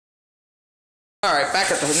Alright, back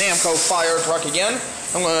at the Namco fire truck again.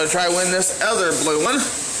 I'm going to try to win this other blue one.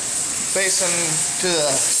 Facing to the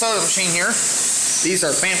soda machine here. These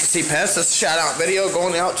are fantasy pets. This is a shout out video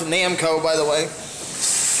going out to Namco, by the way.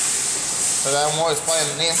 But I'm always playing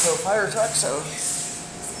the Namco fire truck, so.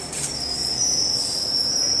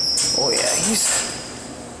 Oh yeah, he's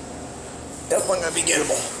definitely going to be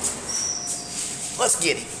gettable. Let's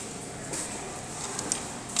get him.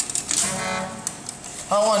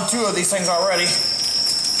 I won 2 of these things already.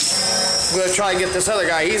 I'm going to try and get this other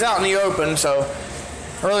guy. He's out in the open, so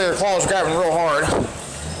earlier the claw was grabbing real hard. I'm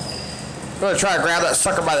going to try to grab that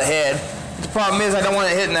sucker by the head. The problem is I don't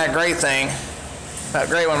want it hitting that gray thing. That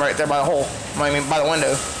gray one right there by the hole. I mean, by the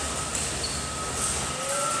window.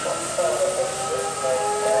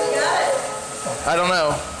 You got it. I don't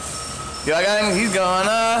know. Do I got him? He's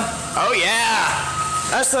gonna. Oh, yeah.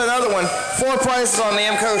 That's another one. 4 prices on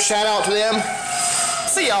Namco. Shout out to them.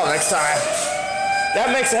 See y'all next time.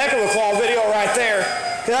 That makes a heck of a claw video right there.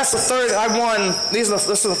 Cause that's the 3rd I won. This is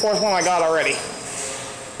the 4th one I got already.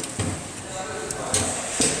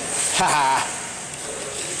 Haha.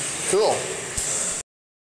 Cool.